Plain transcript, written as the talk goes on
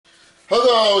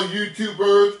Hello,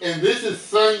 YouTubers, and this is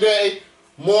Sunday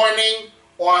morning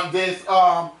on this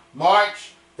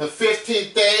March the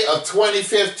 15th day of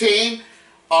 2015.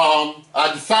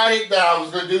 I decided that I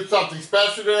was going to do something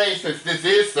special today since this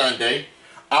is Sunday.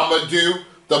 I'm going to do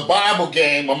the Bible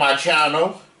game on my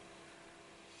channel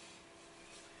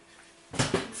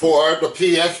for the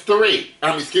PS3.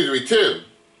 Excuse me, 2.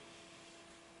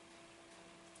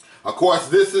 Of course,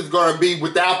 this is going to be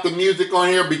without the music on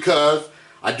here because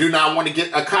I do not want to get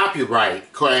a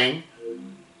copyright claim.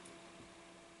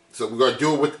 So we're going to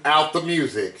do it without the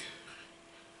music.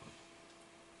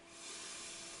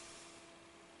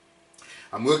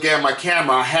 I'm looking at my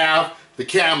camera. I have the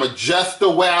camera just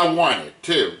the way I want it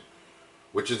too,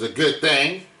 which is a good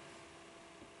thing.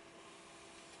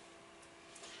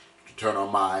 Turn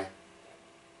on my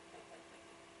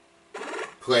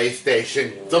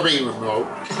PlayStation 3 remote.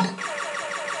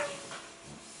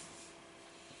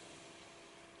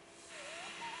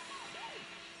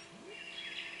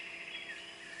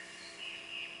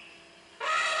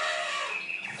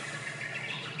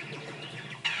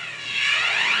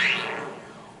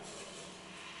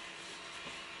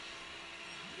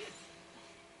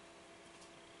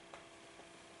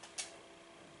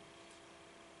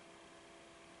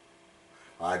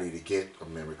 I need to get a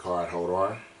memory card. Hold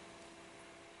on.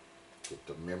 Get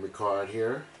the memory card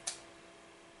here.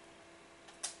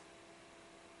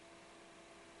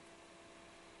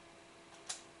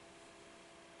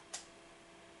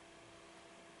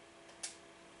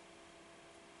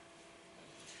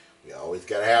 You always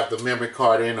gotta have the memory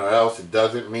card in, or else it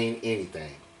doesn't mean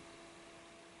anything.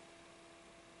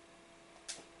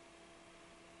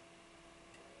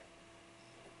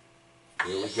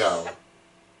 Here we go.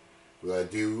 We're going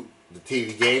to do the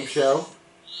TV game show.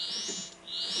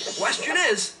 The question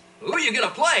is, who are you going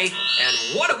to play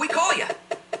and what do we call you?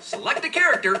 Select a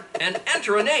character and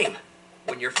enter a name.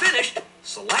 When you're finished,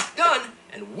 select done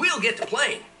and we'll get to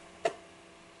playing.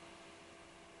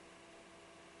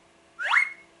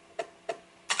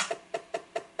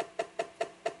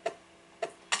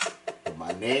 Put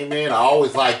my name in. I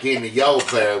always like getting the yellow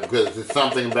player because there's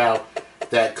something about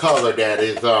that color that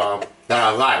is that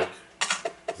I like.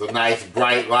 It's a nice,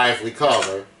 bright, lively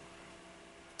color.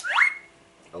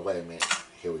 Oh, wait a minute.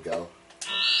 Here we go.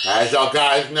 As y'all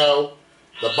guys know,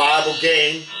 the Bible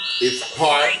game is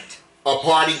part a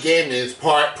party game and it's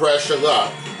part pressure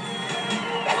luck.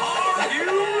 Are you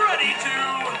ready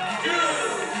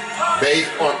to based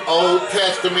on Old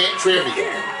Testament trivia.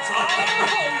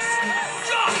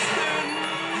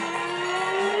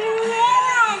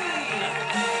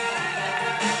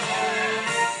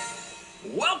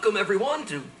 Welcome everyone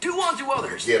to Do Unto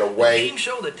Others, Get away. the game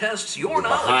show that tests your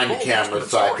knowledge Behind the of Old camera Testament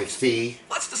so I can stories. see.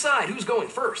 Let's decide who's going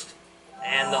first.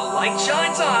 And the light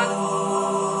shines on.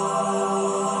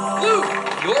 Blue,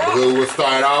 you're up. Blue will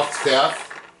start off, Steph.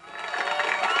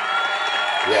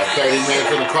 We have 30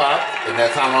 minutes on the clock, and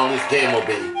that's how long this game will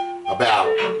be. About.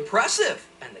 Impressive.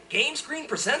 And the game screen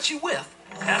presents you with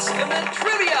Testament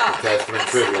Trivia. Testament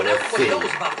Trivia, What let's everyone see.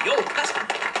 knows about the Old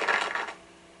Testament.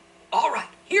 All right,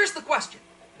 here's the question.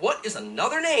 What is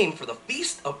another name for the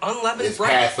Feast of Unleavened It's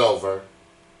Bread? Passover.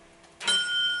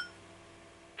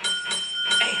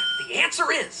 And the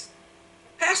answer is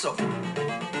Passover.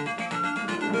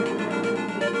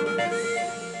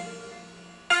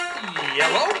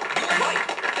 Yellow, you're right.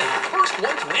 And the first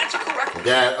one to answer correctly.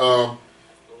 Got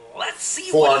Let's see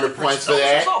 400 what points for those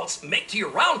that. results make to your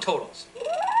round totals.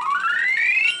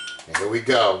 and here we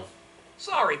go.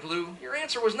 Sorry, Blue, your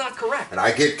answer was not correct. And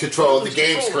I get control of the Who's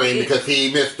game control of the screen game? because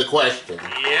he missed the question.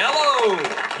 Yellow,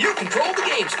 you control the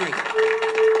game screen.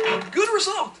 Good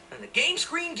result. And the game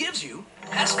screen gives you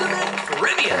Testament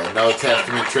Trivia. Okay, no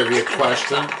Testament Trivia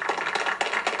question.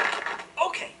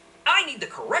 Okay, I need the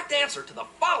correct answer to the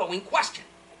following question.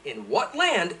 In what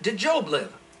land did Job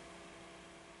live?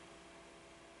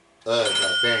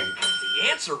 I think.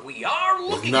 The answer we are It's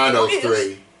looking none of for those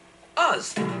is three.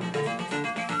 Uz.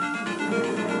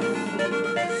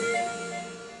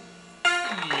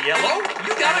 Yellow,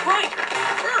 you got it right.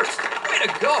 First, way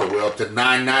to go. So we're up to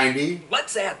 990.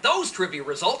 Let's add those trivia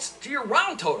results to your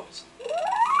round totals.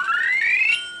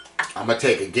 I'm going to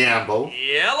take a gamble.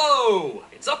 Yellow,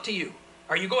 it's up to you.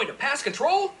 Are you going to pass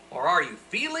control or are you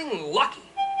feeling lucky?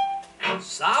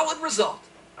 Solid result.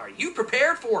 Are you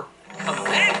prepared for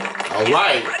commandment? All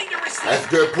right. Ready to receive? That's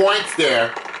good points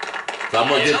there. So I'm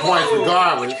going to get points Yellow,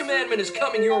 regardless. which commandment is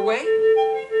coming your way?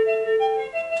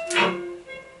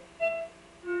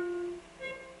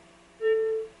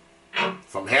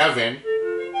 From heaven.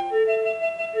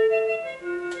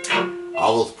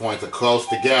 All those points are close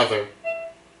together.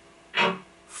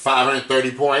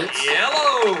 530 points.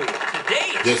 Yellow, Yellow.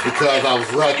 Today is Just because I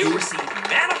was lucky. you received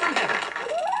manna from heaven.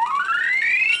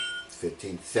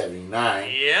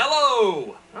 1579.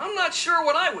 Yellow. I'm not sure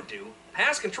what I would do.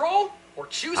 Pass control or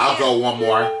choose I'll again. go one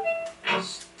more.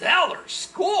 Stellar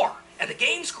score. And the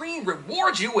game screen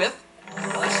rewards you with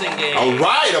blessing game. All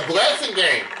right, a blessing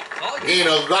game. All your Getting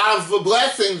a lot of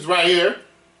blessings right here.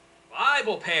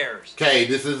 Bible pairs. Okay,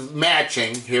 this is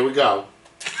matching. Here we go.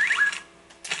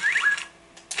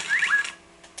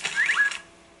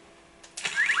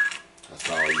 I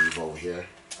saw Eve over here.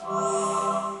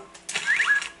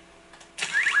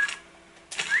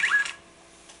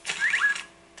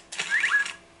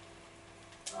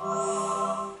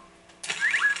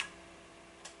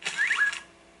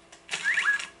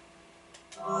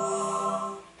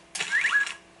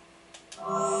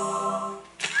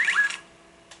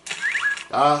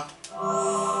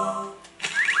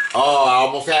 Oh, I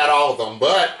almost had all of them,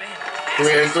 but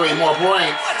 303 more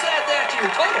points. Let's add that to your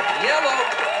total. Yellow.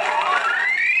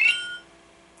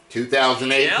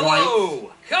 2008 points.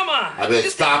 Yellow. Come on. I better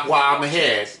Just stop take while I'm one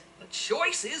ahead. chance. The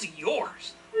choice is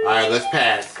yours. All right, let's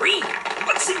pass. Green.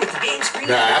 Let's see what the game screen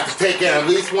Now, after taking at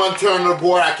least one turn on the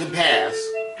board, I can pass.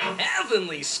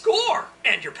 Heavenly score.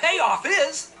 And your payoff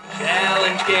is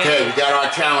challenge game. Okay, we got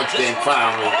our challenge This game one's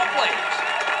finally. for all players.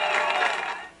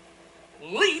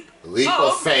 Leap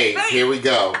of faith. Here we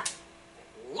go.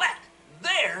 Let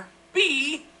there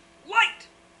be light.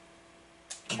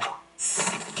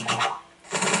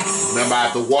 Remember, I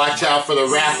have to watch out for the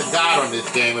wrath of God on this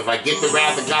game. If I get the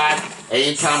wrath of God,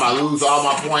 anytime I lose all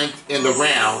my points in the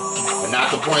round, and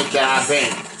not the points that I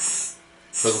bank.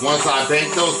 Because once I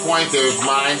bank those points, there's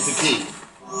mine to keep.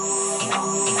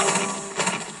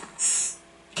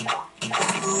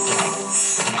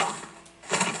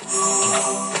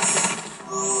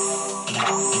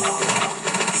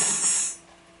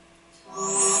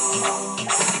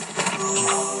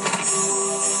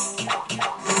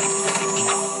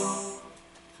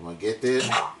 Come on, get this.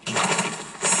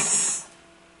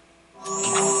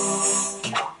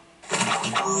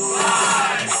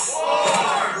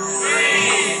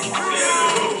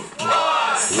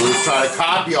 He was trying to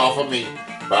copy off of me,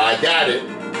 but I got it.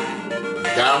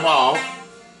 Got them all.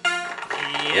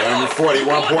 Yellow.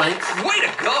 41 points. Way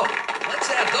to go. Let's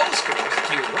add those scores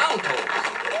to your round totals.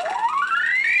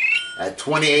 At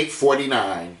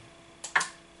 28.49.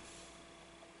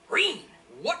 Green,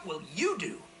 what will you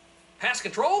do? Pass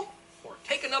control or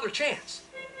take another chance?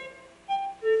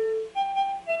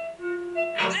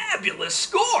 Fabulous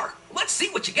score. Let's see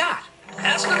what you got.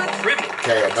 Testament trivia.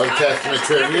 Okay, no Testament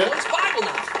trivia. Everyone's Bible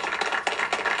now.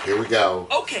 Here we go.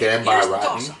 Okay, Stand by, here's the Rodney.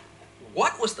 toss-up.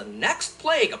 What was the next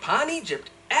plague upon Egypt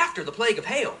after the plague of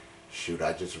hail? Shoot,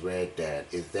 I just read that.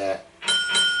 Is that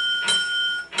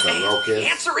the And locust? the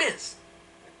answer is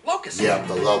locust. Yep,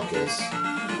 the locust.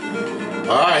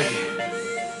 Alright.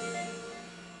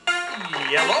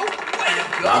 Yellow. Way to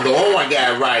go. I'm the only one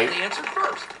got it The right. answer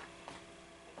first.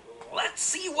 Let's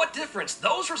see what difference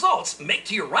those results make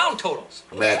to your round totals.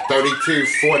 I'm at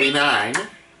 32.49.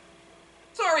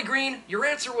 Sorry, Green, your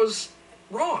answer was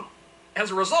wrong.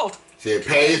 As a result, See, it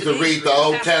pays to read the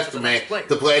Old Testament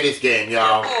to play this game,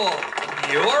 y'all. oh,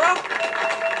 you're up.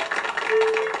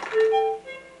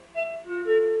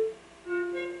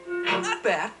 Not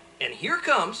bad. And here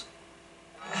comes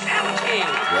challenge game.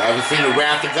 I haven't seen the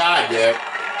wrath of God yet.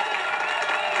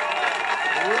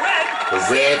 Red. The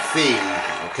Red Sea.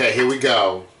 Okay, here we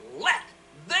go. Let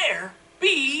there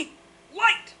be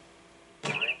light.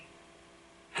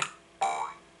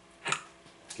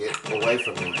 Get away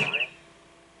from me.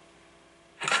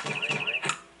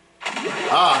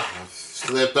 Ah,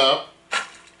 slipped up.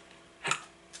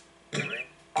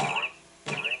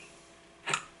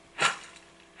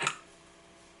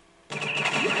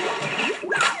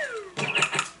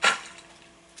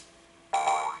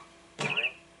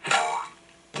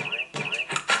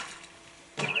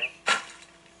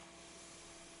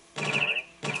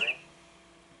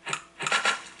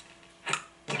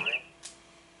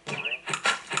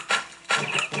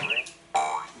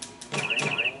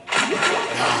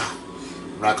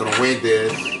 I'm not gonna win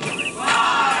this.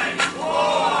 5,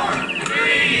 4,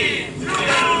 3, 2, 1.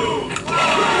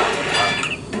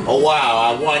 Oh wow,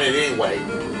 I won it anyway.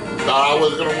 Thought I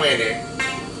was gonna win it.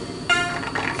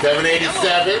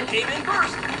 787. Came in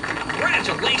first.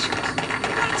 Congratulations.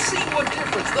 Let's see what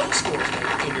difference those scores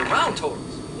make in your round totals.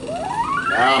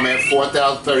 Now I'm at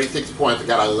 4,036 points. I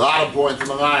got a lot of points in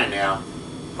the line now.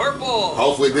 Purple.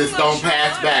 Hopefully this I'm not don't sure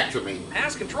pass why. back to me.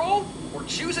 Pass control or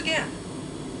choose again.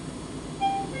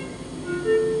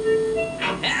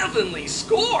 Heavenly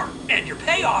score! And your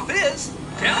payoff is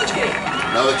challenge game.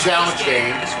 Another challenge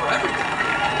game. It's for everyone.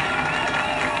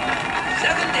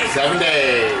 7 days. 7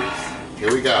 days.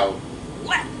 Here we go.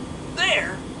 Let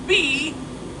there be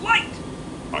light.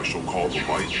 I shall call the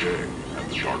light day and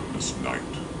the darkness night.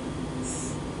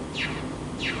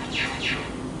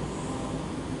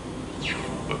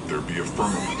 Let there be a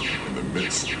firmament in the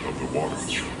midst of the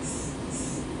waters.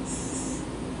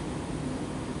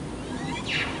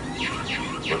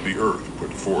 Let the earth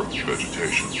put forth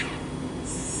vegetation.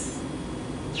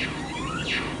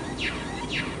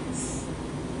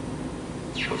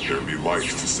 Let there be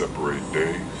lights to separate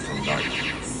day from night.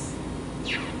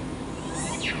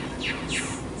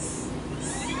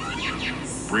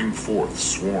 Bring forth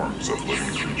swarms of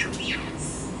living creatures.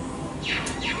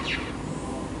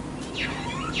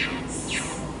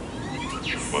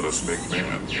 Let us make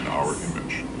man in our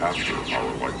image, after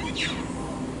our likeness.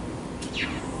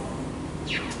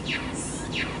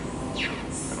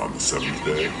 And on the seventh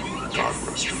day, God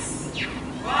rested.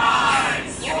 5,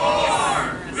 4,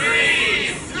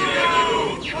 3,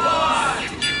 2,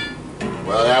 1.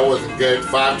 Well, that wasn't good.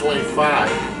 525.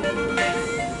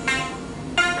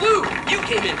 Blue, you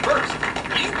came in first.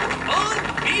 You were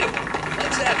unbeatable.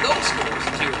 Let's add those scores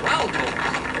to your round totals.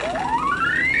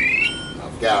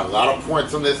 I've got a lot of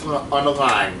points on this on the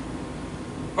line.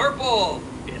 Purple,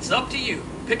 it's up to you.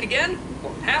 Pick again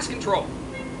or pass control.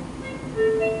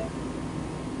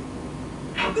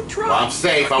 Good try. Well, I'm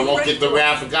safe. Are I you won't ready get the for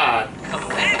wrath of God.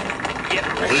 command? Get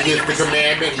When he ready gets the to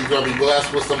commandment, he's going to be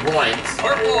blessed with some points.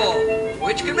 Purple,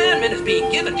 which commandment is being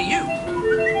given to you?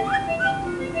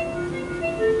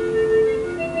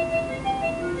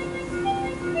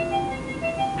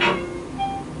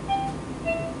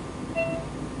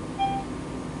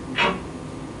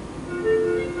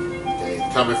 Okay,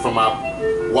 it's coming from my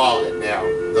wallet now,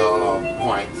 the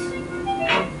points.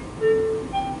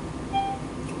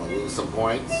 I'm going to lose some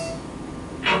points.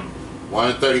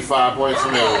 135 points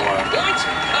from everyone. Points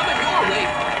are coming your way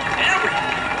from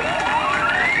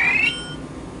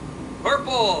everyone.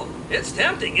 Purple, it's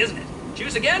tempting, isn't it?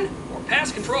 Choose again or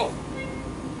pass control.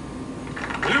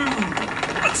 Blue,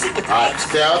 let's see what the Alright, game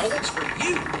Steph. holds for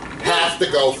you. Have to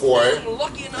go for it.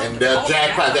 Lucky enough And to call the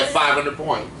jackpot's at jackpot. 500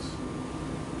 points.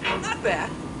 Not bad.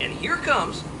 And here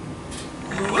comes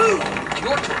Blue. It's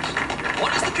your choice.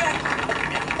 One is the jackpot,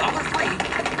 and the other three.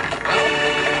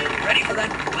 Well, ready for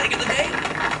that leg of the day?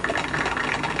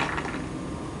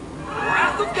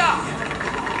 Wrath of God.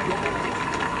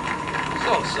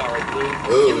 So sorry, Blue.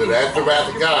 Ooh, You lose that's the all wrath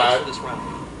of your God. points for this round.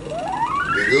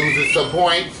 He loses some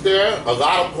points there. A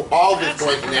lot of all of his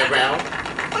points in that round.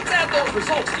 Let's add those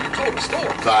results to your total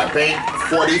score. So I banked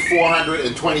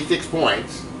 4,426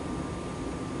 points.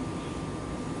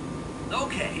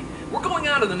 Okay, we're going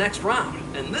on to the next round,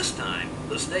 and this time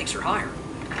the stakes are higher.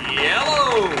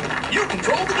 Yellow, you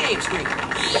control the game screen.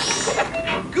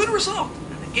 Good result.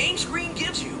 The game screen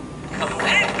gives you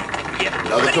commandment. Get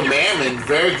Another ready to- commandment,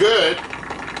 very good.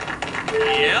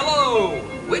 Yellow,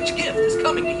 which gift is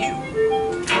coming to you?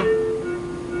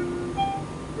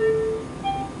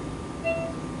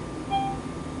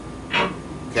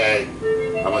 Okay,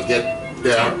 I'm gonna get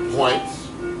their points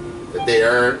that they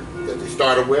earned, that they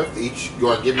started with. Each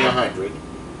gonna give me 100.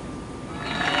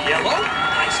 Yellow,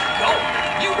 nice go.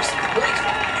 You receive points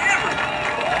from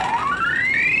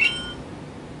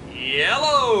everyone.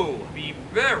 Yellow, be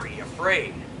very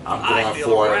afraid. I'm I going feel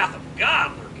for the it. wrath of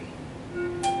God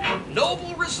lurking.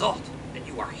 Noble result, and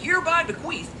you are hereby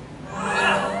bequeathed.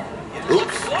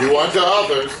 Oops, do unto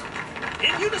others.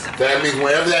 In unison. That means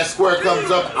whenever that square comes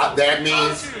up, that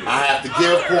means I have to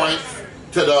give points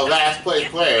to the last place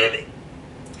player.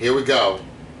 Here we go.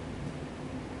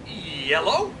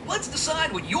 Yellow, let's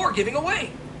decide what you're giving away.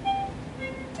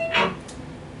 I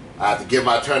have to give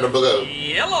my turn to blue.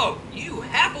 Yellow, you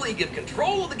happily give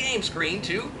control of the game screen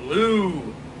to Blue.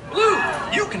 Blue,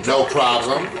 you control No the game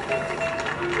problem.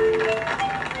 screen.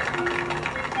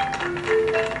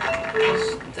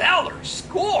 Stellar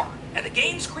score, and the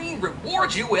game screen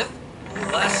rewards you with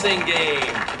Blessing Game.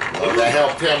 Well, that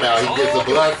helped him out. He gets a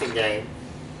blessing game.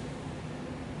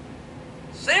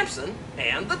 Samson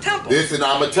and the Temple. This, and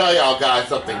I'm gonna tell y'all guys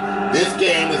something. This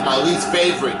game is my least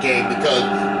favorite game because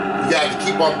you have to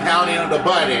keep on pounding on the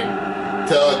button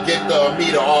to get the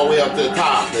meter all the way up to the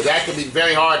top. Now, that can be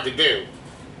very hard to do.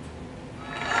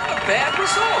 Not a bad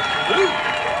result.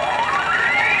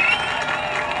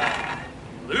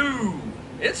 Blue. Blue.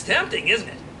 It's tempting, isn't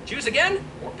it? Choose again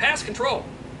or pass control.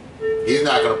 He's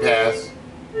not gonna pass.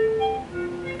 Yellow.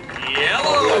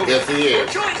 Yeah, I guess he Your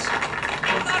is. choice.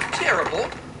 Not terrible.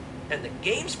 And the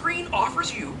game screen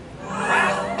offers you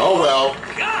Wrath. Oh well,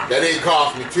 God. that didn't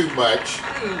cost me too much.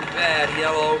 Too bad,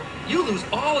 Yellow. You lose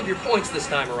all of your points this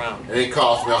time around. It didn't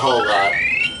cost me a whole lot.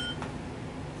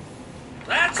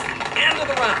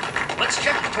 the round. Let's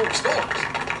check the total scores.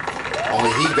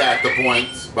 Only he got the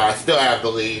points, but I still have the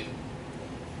lead.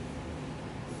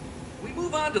 We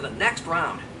move on to the next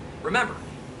round. Remember,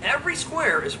 every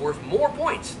square is worth more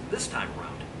points this time around.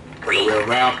 Green, We're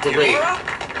round 3. you're up.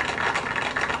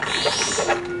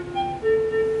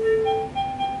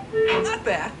 Not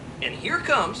bad. And here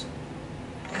comes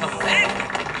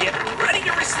commandment. Get ready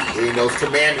to receive. In those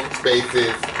commandment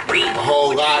spaces, Green, a whole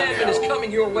which lot commandment now. is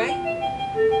coming your way?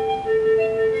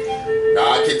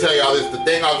 Now I can tell y'all this, the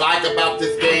thing I like about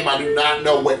this game, I do not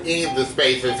know what any of the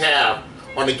spaces have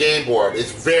on the game board.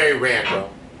 It's very random.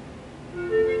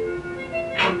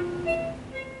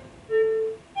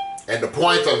 And the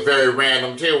points are very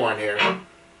random too on here.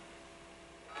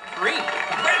 Green,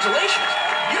 congratulations.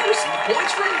 You receive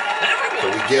points from everyone.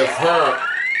 So we give her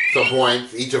some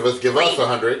points. Each of us give us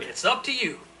 100. It's up to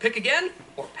you. Pick again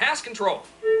or pass control.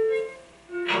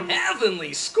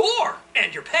 Heavenly score!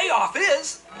 And your payoff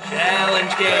is challenge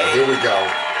game. Okay, here we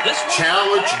go. This one,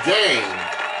 Challenge game.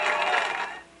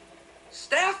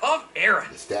 Staff of Aaron.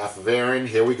 The Staff of Aaron,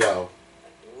 here we go.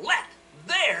 Let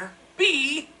there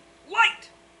be light.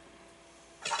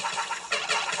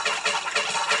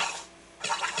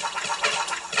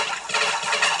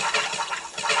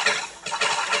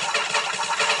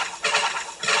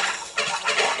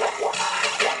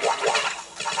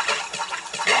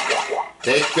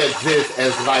 They said this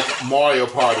as like Mario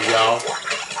Party, y'all.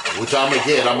 Which I'm gonna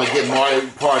get. I'm gonna get Mario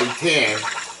Party 10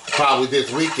 probably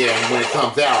this weekend when it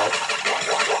comes out.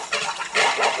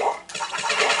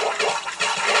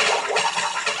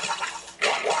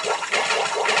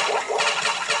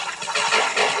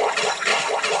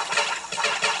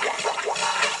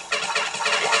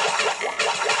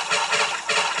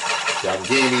 So I'm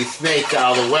getting these snakes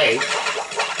out of the way.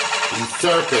 These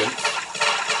serpents.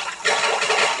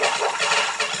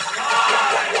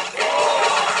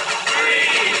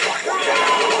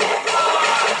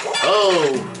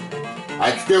 Oh,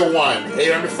 I still won.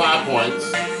 805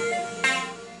 points.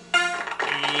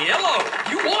 Yellow,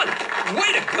 you won.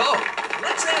 Way to go.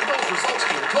 Let's add those results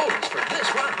to your totals for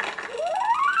this round.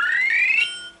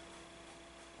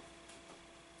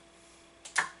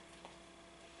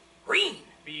 Green,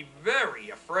 be very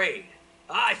afraid.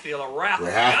 I feel a wrath We're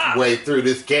of God. halfway through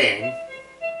this game.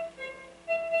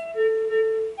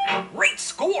 Great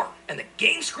score, and the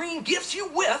game screen gifts you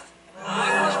with.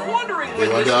 I was wondering when Doing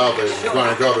this the would others. show It's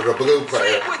going to go to the blue Say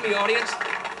player. it with me, audience.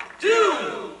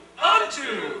 Do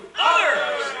unto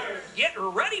others. Get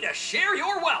ready to share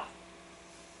your wealth.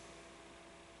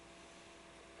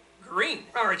 Green,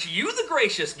 aren't you the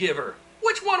gracious giver?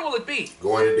 Which one will it be?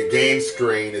 Going to the game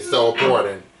screen is so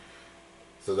important.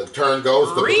 So the turn goes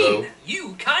to Green, blue.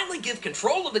 you kindly give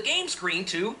control of the game screen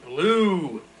to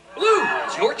blue. Blue,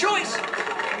 it's your choice.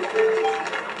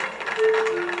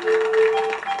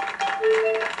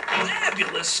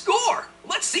 Fabulous score.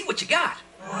 Let's see what you got.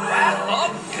 Wrath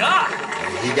of God.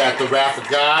 And he got the Wrath of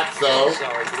God, so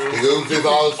Sorry, Blue. he loses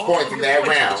all his All points of in your that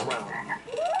points round.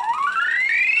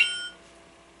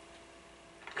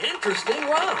 this Interesting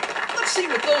round. Let's see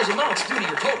what those amounts do to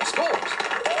your total scores.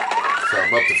 So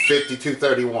I'm up to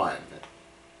 52-31.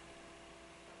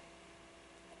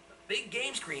 The big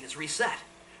game screen is reset.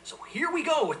 So here we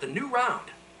go with the new round.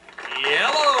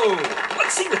 Yellow.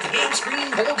 Let's see what the game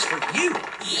screen holds for you.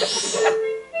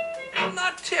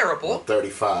 Not terrible. And the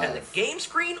 35. game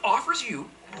screen offers you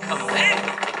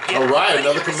commandment. Get All right, ready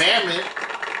another to receive. commandment.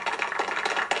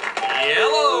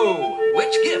 Yellow.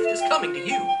 Which gift is coming to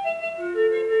you?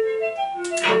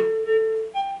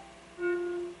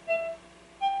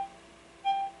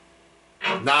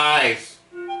 Nice.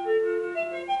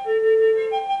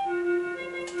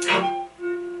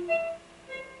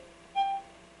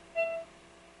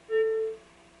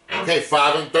 Okay,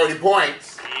 530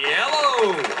 points.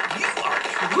 Yellow. You are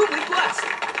truly blessed.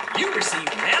 You receive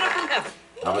manna from heaven.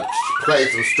 I'm gonna play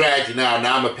some strategy now.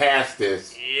 Now I'm gonna pass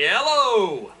this.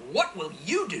 Yellow. What will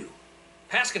you do?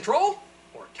 Pass control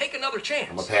or take another chance?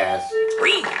 I'm gonna pass.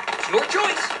 Green, it's your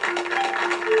choice.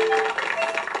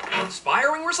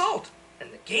 Inspiring result.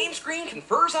 And the game screen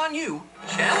confers on you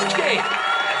challenge game.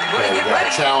 Everybody Okay, we get got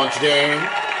ready. challenge game.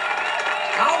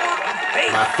 Power of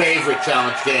faith. My favorite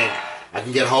challenge game. I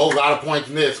can get a whole lot of points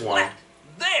in this one. Let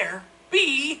there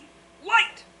be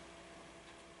light.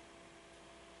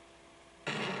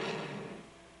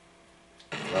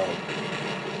 So,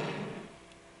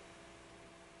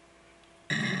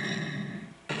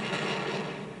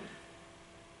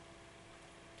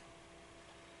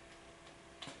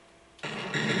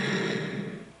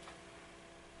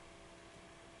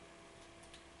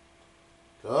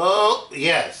 oh,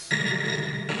 yes.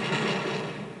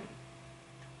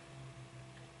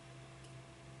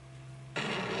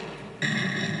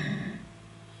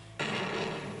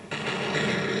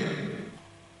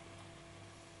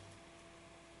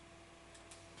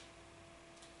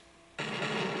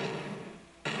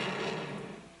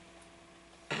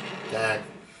 Attack.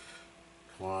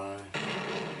 Come on.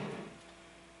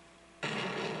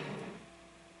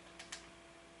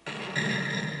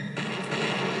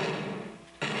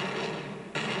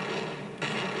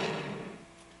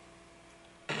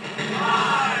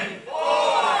 Five,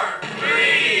 four,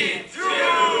 three,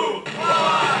 two,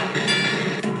 one.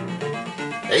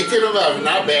 18-11,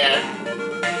 not bad.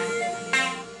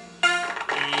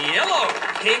 Yellow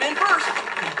came in first.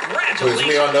 Congratulations. Puts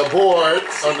me on the board,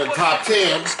 Let's see on the what top your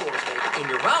 10. scores make in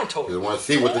your round You total. want to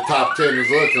see what the top 10 is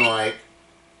looking like.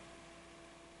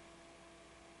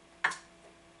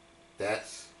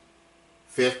 That's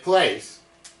 5th place.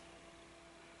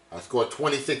 I scored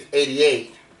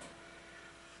 2688.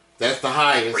 That's the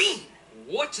highest. Green,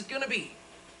 what's it gonna be?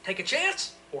 Take a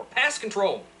chance or pass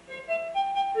control?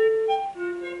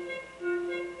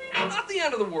 Not the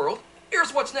end of the world.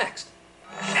 Here's what's next.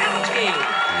 Challenge game.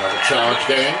 Another challenge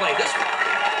game. Play this one.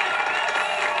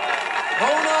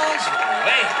 Bona's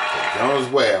way.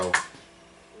 Jones well.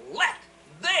 Let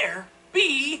there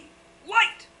be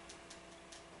light.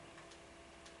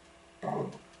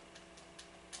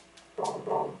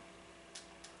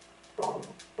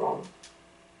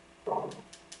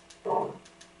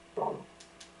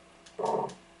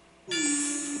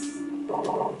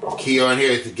 The key on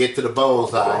here is to get to the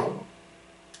bullseye.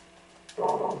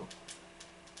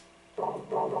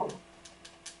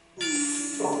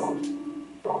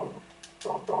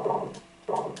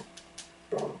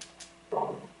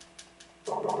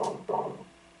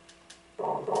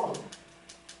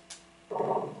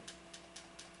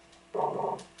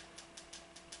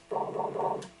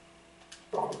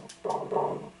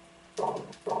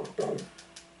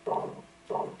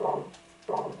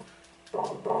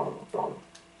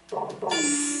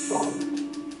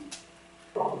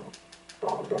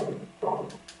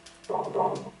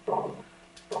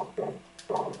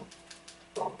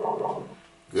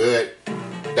 Good.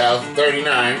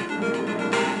 1,039.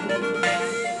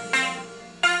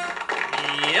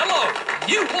 Yellow,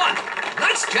 you won.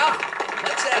 Nice job.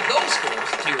 Let's add those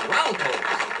scores to your round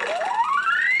totals.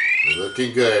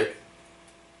 Looking good.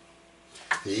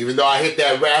 See, even though I hit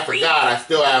that Wrath of God, I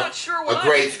still I'm have not sure what a I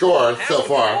great did. score Pass so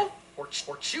far. control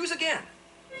or choose again.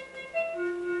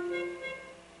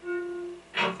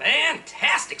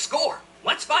 Fantastic score.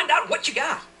 Let's find out what you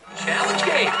got. Challenge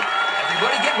game.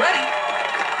 Everybody get ready.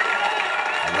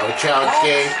 Another challenge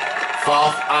game.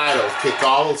 False idols. Kick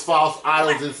all those false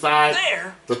idols inside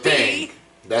There the thing. be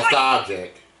That's the light.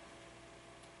 object.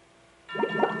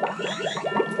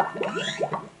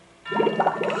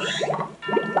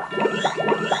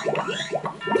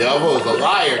 Devil is a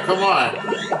liar. Come on.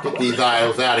 Get these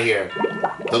idols out of here.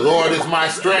 The Lord is my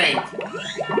strength.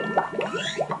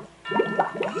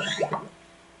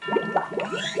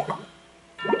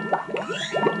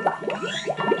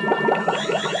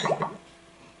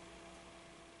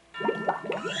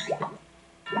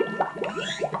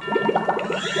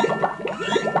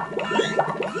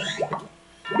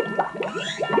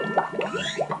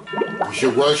 You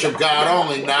should worship God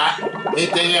only, not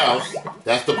anything else.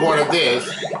 That's the point of this.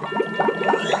 5,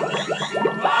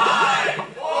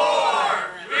 4,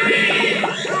 3,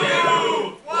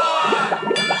 2,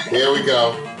 1. Here we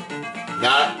go.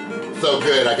 Not so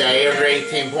good. I got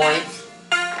 818 points.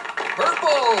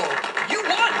 Purple, you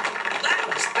won. That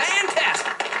was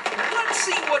fantastic. Let's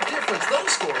see what difference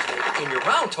those scores make in your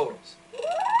round totals.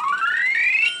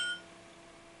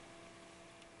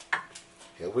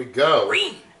 Here we go.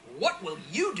 Green, what will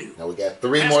you do? Now we got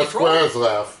 3 Pass more control. squares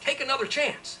left. Take another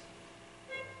chance.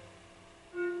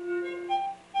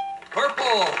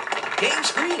 Purple, game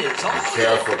screen is all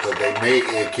Careful, yours. because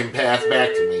it can pass back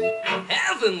to me.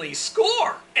 Heavenly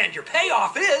score, and your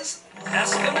payoff is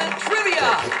Testament trivia.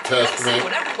 Testament Let's see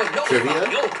what everyone knows trivia?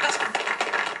 about the Old Testament.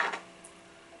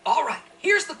 All right,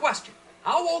 here's the question: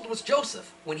 how old was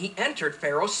Joseph when he entered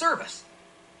Pharaoh's service?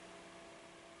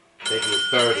 I think it was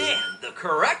 30. And the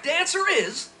correct answer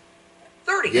is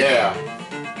 30. Yeah.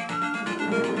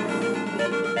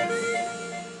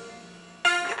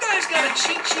 You guys got a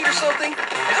cheat sheet or something?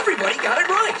 Everybody got it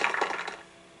right.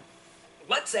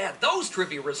 Let's add those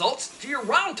trivia results to your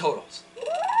round totals.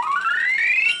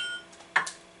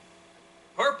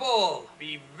 Purple,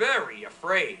 be very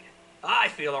afraid. I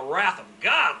feel the wrath of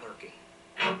God lurking.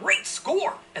 Great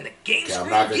score, and the game Okay, I'm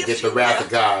screen not going to gives get the you wrath of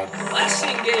God.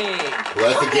 blessing game.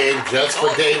 Bless the game just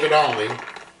for David only.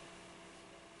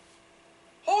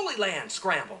 Holy Land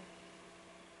Scramble.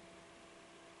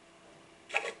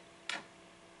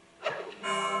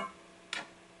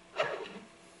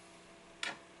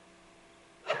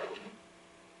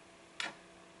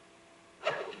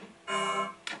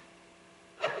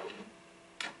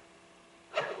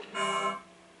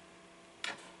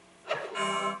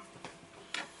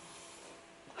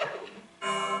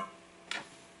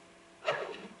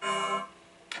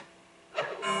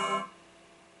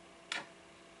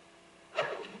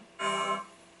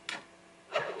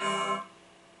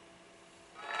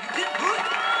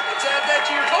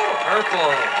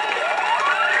 Purple.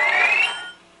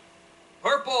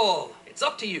 Purple, it's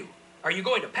up to you. Are you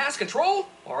going to pass control,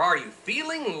 or are you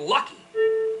feeling lucky?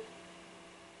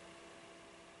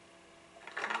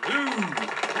 Blue.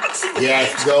 Let's see what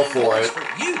Yes, the go game for holds it.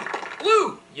 for you.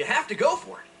 Blue, you have to go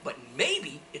for it, but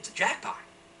maybe it's a jackpot.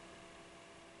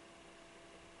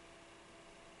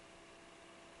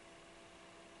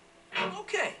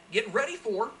 Okay, get ready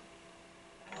for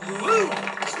blue.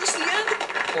 Is this the end,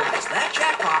 or does that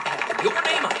jackpot have your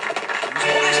name on it?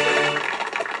 Choose wisely.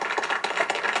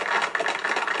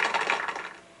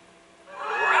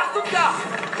 Wrath of God.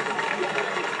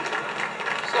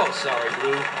 So sorry,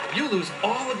 Blue. You lose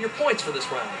all of your points for this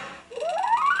round.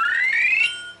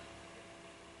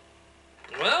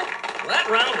 Well, that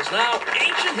round is now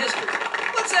ancient history.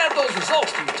 Let's add those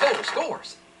results to your total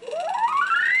scores.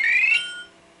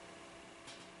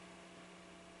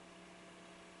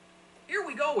 Here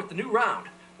we go with the new round.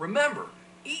 Remember,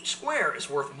 each square is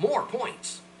worth more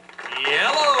points.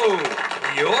 Yellow,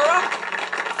 you're up.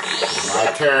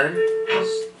 My turn.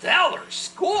 Stellar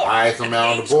score. Highest And amount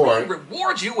on game the board. screen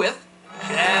rewards you with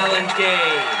challenge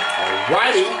game.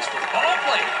 Alrighty. This one's for all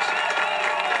players.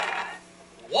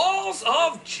 Walls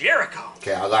of Jericho.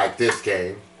 Okay, I like this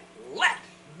game. Let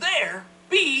there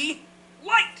be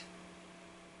light.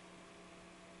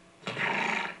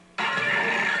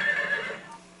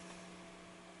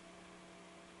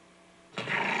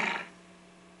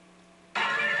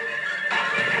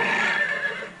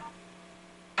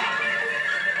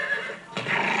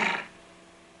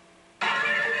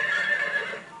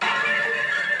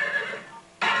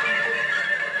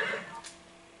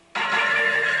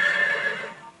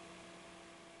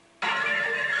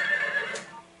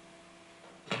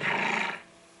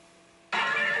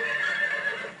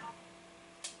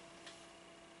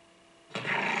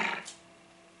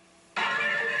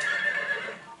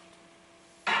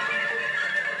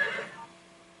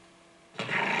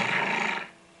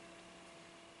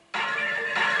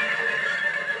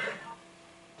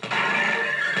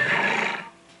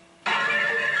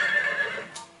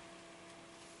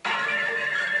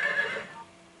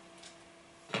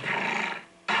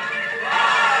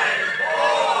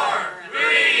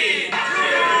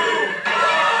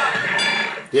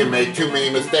 Didn't make too many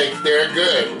mistakes there.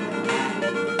 Good.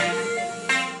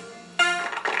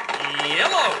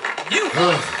 Yellow, you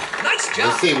won. Nice job.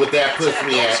 Let's see what that puts Let's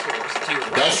me add at. those scores to your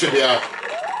That round should be total.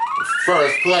 our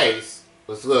first place.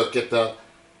 Let's look at the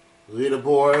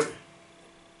leaderboard.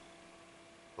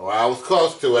 Oh, I was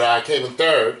close to it. I came in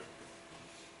third.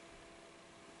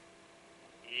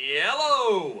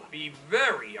 Yellow, be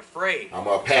very afraid. I'm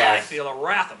gonna I pass. feel the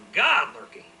wrath of God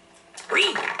lurking.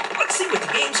 Green, let's see what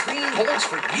the game screen holds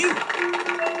for you.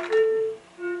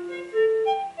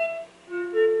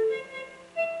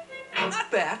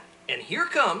 Not bad. And here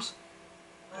comes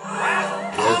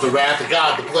Wrath There's the wrath of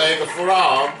God, the plague of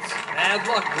frogs. Bad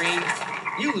luck, Green.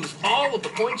 You lose all of the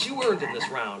points you earned in this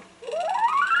round.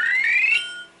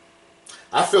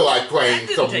 I feel like That playing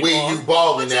didn't some take Wii long. U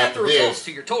bowling Let's add after the results this.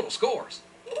 to your total scores.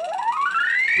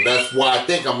 That's what I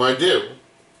think I'm gonna do.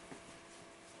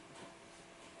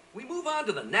 We move on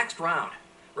to the next round.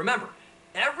 Remember,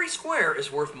 every square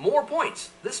is worth more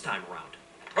points this time around.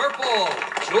 Purple,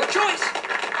 it's your choice.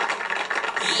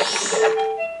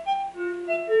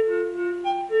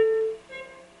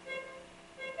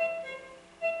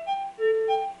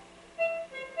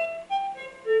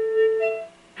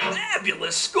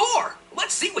 Fabulous score.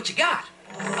 Let's see what you got.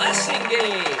 Blessing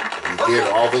game. He did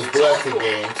all those It's all blessing yours.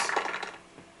 games.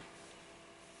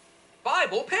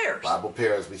 Bible pairs. Bible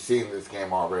pairs, we've seen this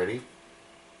game already.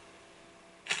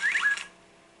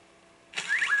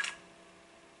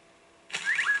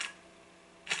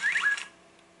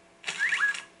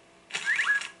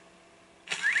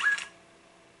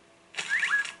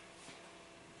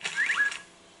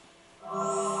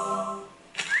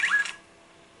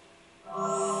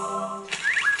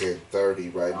 Hit 30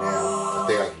 right now. I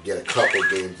think I can get a couple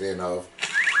games in of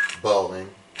bowling.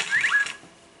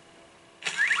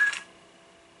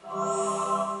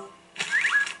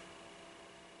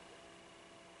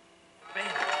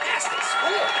 Fantastic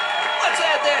score. Let's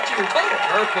add that to your total.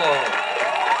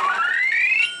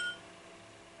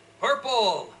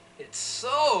 Purple. Purple. It's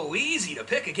so easy to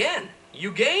pick again.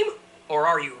 You game? Or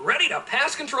are you ready to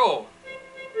pass control?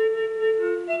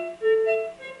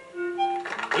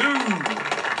 Blue.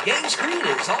 Game screen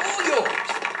is all yours.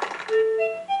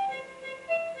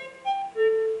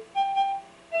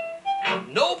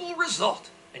 Noble result.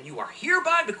 And you are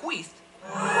hereby bequeathed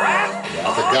Wrath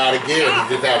That's a God again.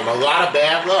 He's just having a lot of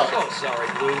bad luck. Oh, sorry,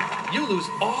 Blue. You lose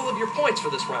all of your points for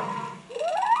this round.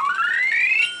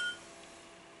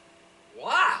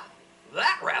 Wow,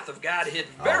 of God hit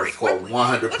I very scored quickly.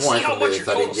 100 Let's see points how on much this. your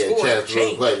I didn't total get a scores have chance to really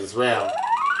changed. play this round.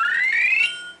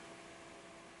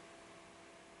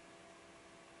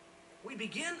 We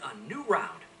begin a new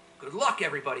round. Good luck,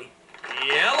 everybody.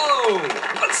 Yellow!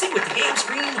 Let's see what the game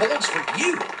screen holds for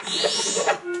you.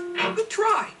 Good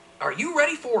try. Are you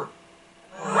ready for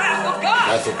Wrath of God?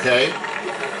 That's okay.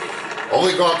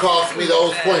 Only gonna cost me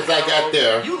those points I got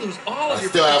there. You lose all of I your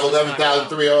still have points this time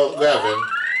around. 11,311.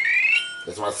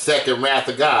 That's my second Wrath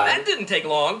of God. That didn't take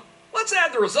long. Let's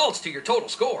add the results to your total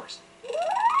scores.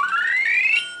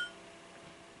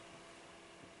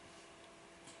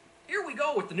 Here we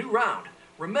go with the new round.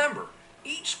 Remember,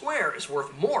 each square is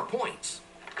worth more points.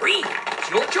 Green, it's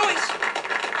your choice.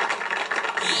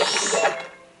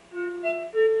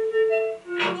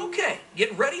 Okay,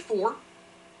 get ready for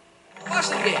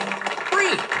Blessing Game.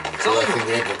 Green, it's all Blessing yours.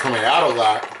 games are coming out a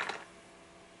lot.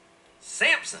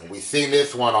 Samson. We've seen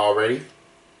this one already.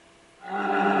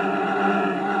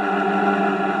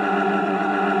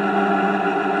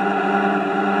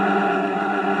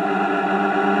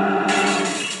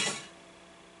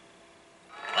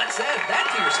 Let's add that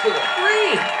to your score.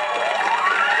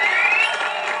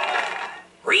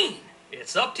 Green. Green,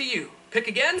 it's up to you. Pick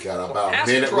again. Got or about a pass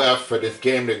minute control. left for this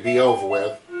game to be over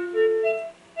with.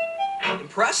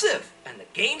 Impressive. And the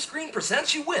game screen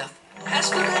presents you with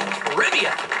Testament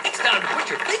Trivia. It's time to put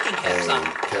your thinking caps Hey, on.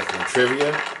 Testament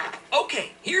Trivia.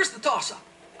 Okay, here's the toss-up.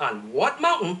 On what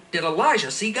mountain did Elijah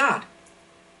see God?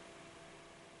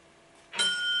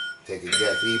 Take a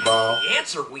guess, E-Ball. The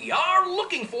answer we are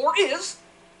looking for is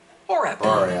Horeb.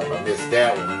 Alright, I missed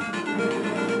that one.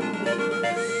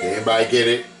 Did anybody get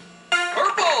it?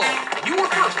 Purple! You were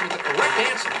first with the correct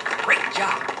answer. Great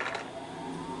job.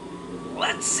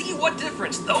 Let's see what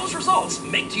difference those results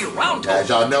make to your round total. As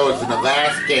y'all noticed in the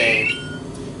last game,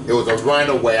 it was a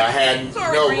runaway. I had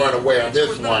Sorry, no Green, runaway the on answer this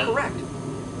was not one. correct.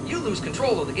 You lose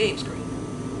control of the game screen.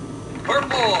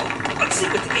 Purple! Let's see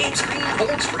what the game screen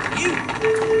holds for you.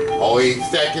 Only 8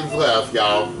 seconds left,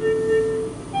 y'all.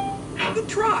 Good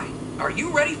try. Are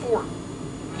you ready for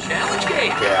Challenge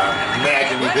Game? Okay, I'm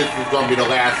imagining this is going to be the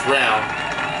last round.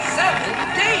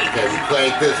 7 days. Okay, we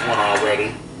played this one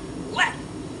already. Let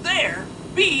there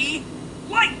be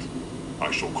light.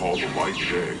 I shall call the light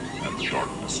day and the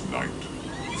darkness night.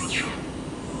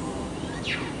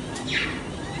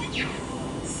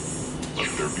 Let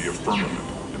there be a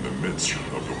firmament in the midst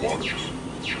of the waters.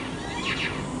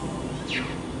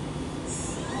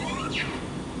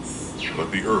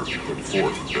 Let the earth put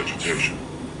forth vegetation.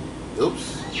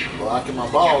 Oops, blocking my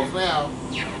balls now.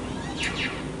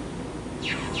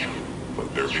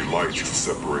 Let there be lights to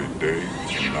separate day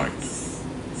from night.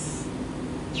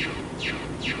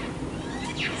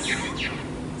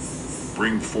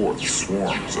 Bring forth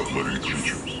swarms of living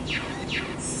creatures.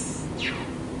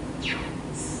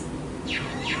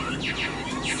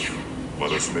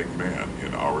 Let us make man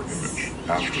in our image,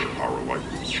 after our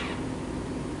likeness.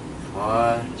 Come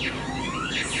on.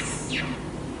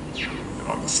 And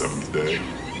on the seventh day,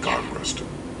 God rested.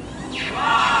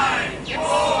 5,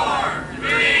 4,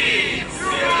 3,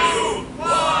 2,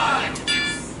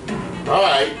 1.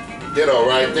 Alright, ditto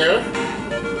right there.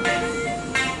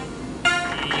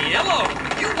 Yellow,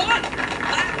 you won.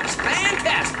 That was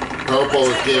fantastic. Purple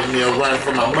is giving me a run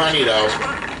for my money though.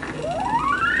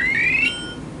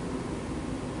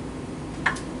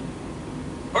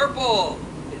 Purple,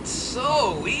 it's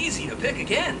so easy to pick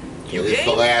again. You This is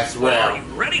the game? last Or are round.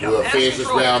 you ready to We'll pass finish this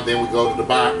control? round, then we go to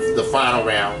the final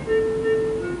round.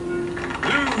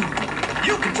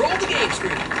 You control the game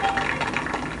screen.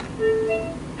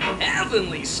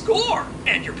 Heavenly score!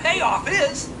 And your payoff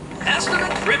is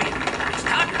Testament Trivia. It's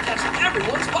time to test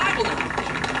everyone's Bible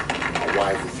knowledge. My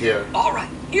wife is here. All right,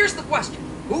 here's the question.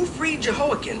 Who freed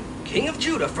Jehoiakim, king of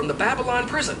Judah, from the Babylon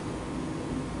prison?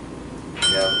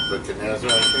 Yeah, Nebuchadnezzar,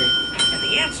 I think. And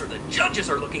the answer the judges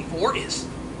are looking for is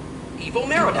Evo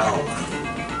Merodach. Oh.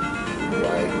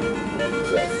 Right.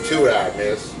 So that's 2 that I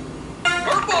missed.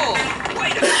 Purple!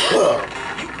 Wait a minute.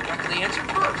 You correctly answered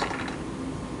first.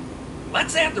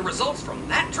 Let's add the results from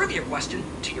that trivia question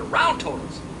to your round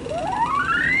totals.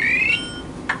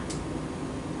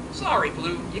 Sorry,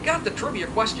 Blue, you got the trivia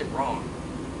question wrong.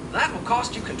 That will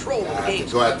cost you control of I the have game.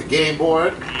 to go at the game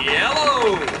board.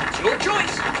 Yellow! It's your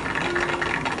choice.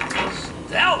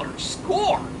 Stellar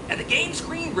score! And the game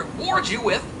screen rewards you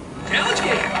with Challenge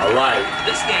Game. Alright,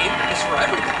 This game is for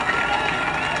everyone.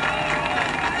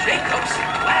 Jacob's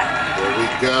Ladder. there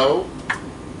we go.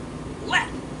 Let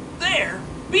there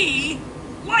be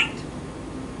light.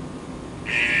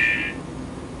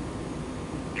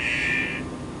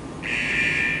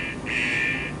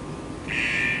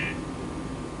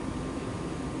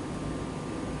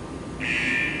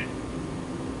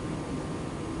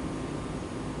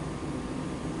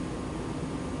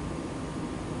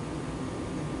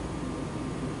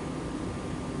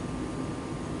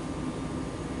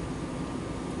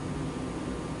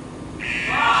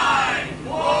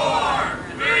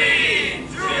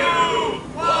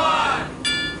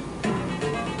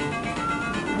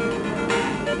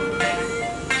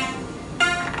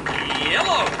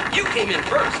 Yellow, you came in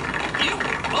first. You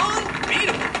were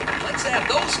unbeatable. Let's add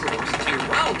those scores to your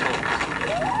round totals.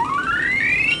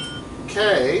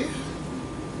 Okay.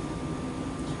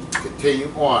 Continue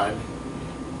on.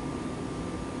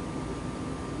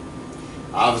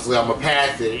 Obviously, I'm gonna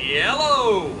pass it.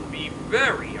 Yellow, be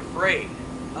very afraid.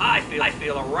 I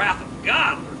feel a wrath of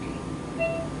God lurking.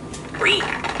 Green,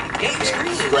 game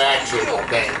screen is Scratch it, yours.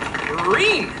 okay.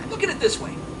 Green, look at it this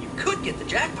way. You could get the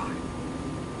jackpot.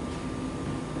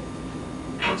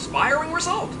 Inspiring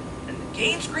result, and the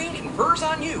game screen confers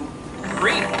on you.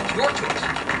 Green, it's your choice.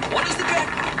 One is the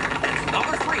jackpot, and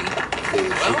another three.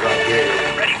 Well,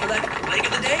 ready for that leg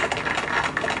of the day?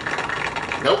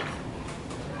 Nope.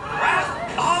 Wrath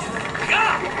of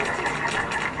God!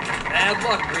 Bad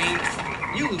luck, Green.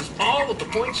 You lose all of the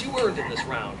points you earned in this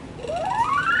round.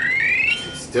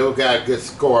 Still got a good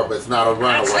score, but it's not a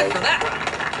That's runaway. it for that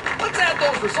round. Let's add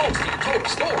those results to your total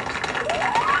scores.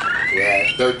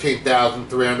 Yeah,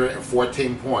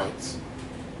 13,314 points.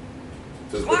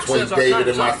 This is Clock between says our David time and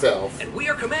is up, myself. and we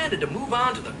are commanded to move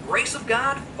on to the Grace of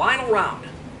God final round.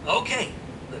 Okay,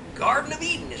 the Garden of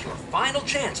Eden is your final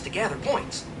chance to gather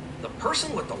points. The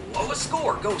person with the lowest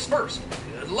score goes first.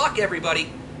 Good luck, everybody.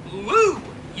 Lou,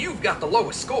 you've got the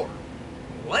lowest score.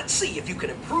 Let's see if you can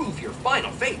improve your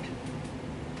final fate.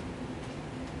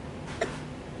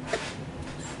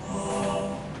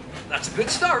 That's a good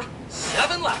start.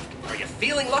 7 left. Are you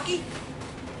feeling lucky?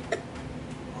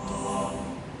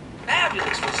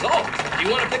 Fabulous result. Do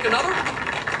you want to pick another?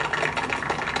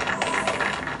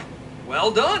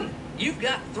 Well done. You've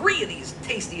got 3 of these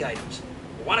tasty items.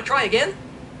 Want to try again?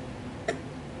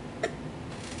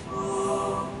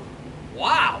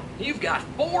 Wow, you've got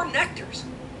 4 nectars.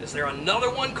 Is there another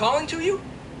one calling to you?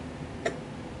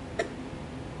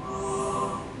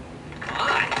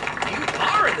 My, you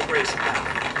are in the grace of God.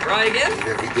 Try again. Even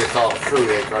if he gets all the fruit,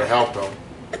 it's gonna help him.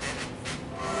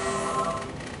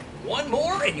 One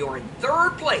more and you're in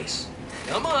 3rd place.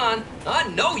 Come on, I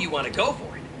know you want to go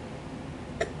for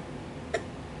it.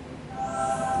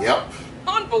 Yep.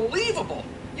 Unbelievable!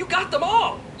 You got them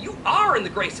all. You are in the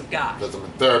grace of God. Because I'm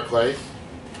in 3rd place.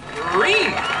 Green,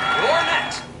 you're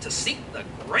next to seek the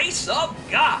grace of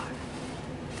God.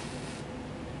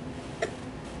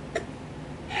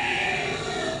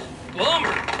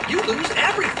 Bummer, you lose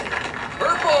everything.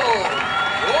 Purple,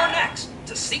 you're next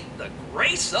to seek the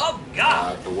grace of I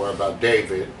God. have to worry about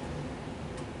David.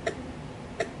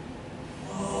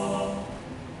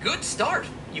 Good start.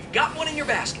 You've got one in your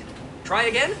basket. Try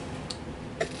again.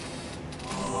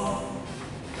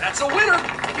 That's a winner.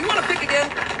 You want to pick again?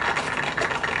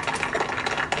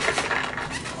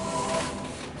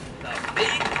 The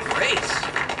big grace.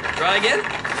 Try again.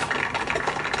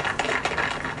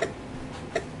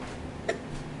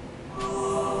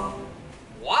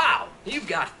 Wow, you've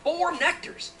got 4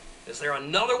 nectars. Is there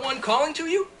another one calling to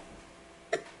you?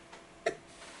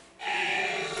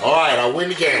 Alright, I win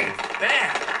the game.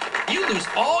 Bad. You lose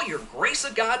all your Grace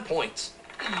of God points.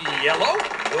 Yellow,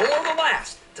 you're the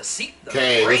last to seek the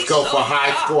Okay, grace let's go for of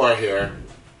high God. score here.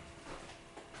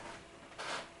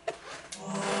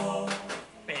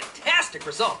 Fantastic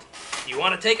result. You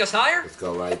want to take us higher? Let's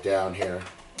go right down here.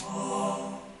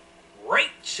 Great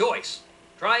choice.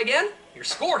 Try again. Your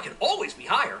score can always be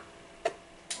higher.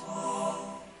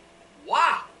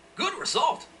 Wow, good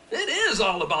result. It is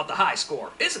all about the high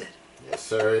score, isn't it? Yes,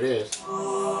 sir, it is.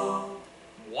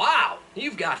 Wow,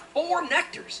 you've got 4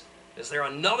 nectars. Is there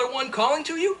another one calling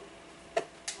to you?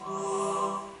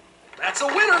 That's a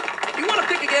winner. You want to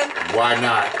pick again? Why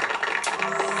not?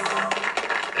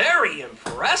 Very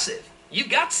impressive. You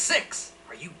got 6.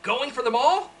 Are you going for them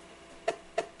all?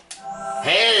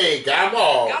 Hey, got them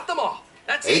all. Got them all.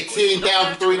 That's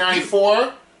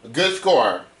 18,394. A good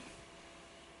score.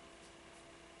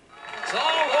 It's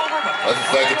all over, but That's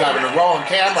the second time in a row on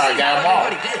camera I got them all.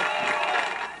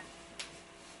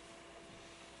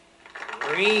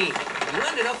 Green, you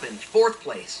ended up in 4th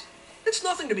place. It's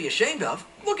nothing to be ashamed of.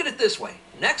 Look at it this way.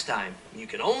 Next time, you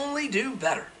can only do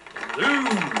better. Blue, you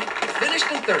finished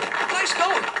in 3rd. Nice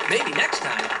going. Maybe next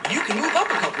time, you can move up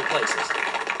a couple of places.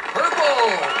 Purple,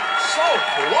 so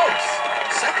close.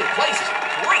 2nd place is a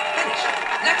great finish.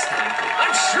 Next time,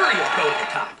 I'm sure you'll go to the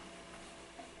top.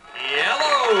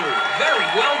 Yellow, very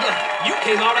well done. You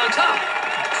came out on top.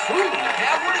 You truly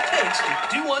have what it takes to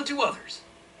do unto others.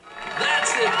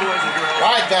 That's it, boys and girls.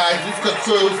 Alright, guys, this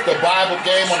concludes the Bible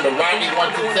game on the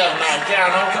Rodney1279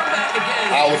 channel. Come back again.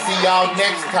 I will see y'all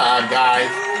next time, guys.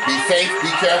 Be safe, be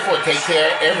careful, and take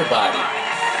care of everybody.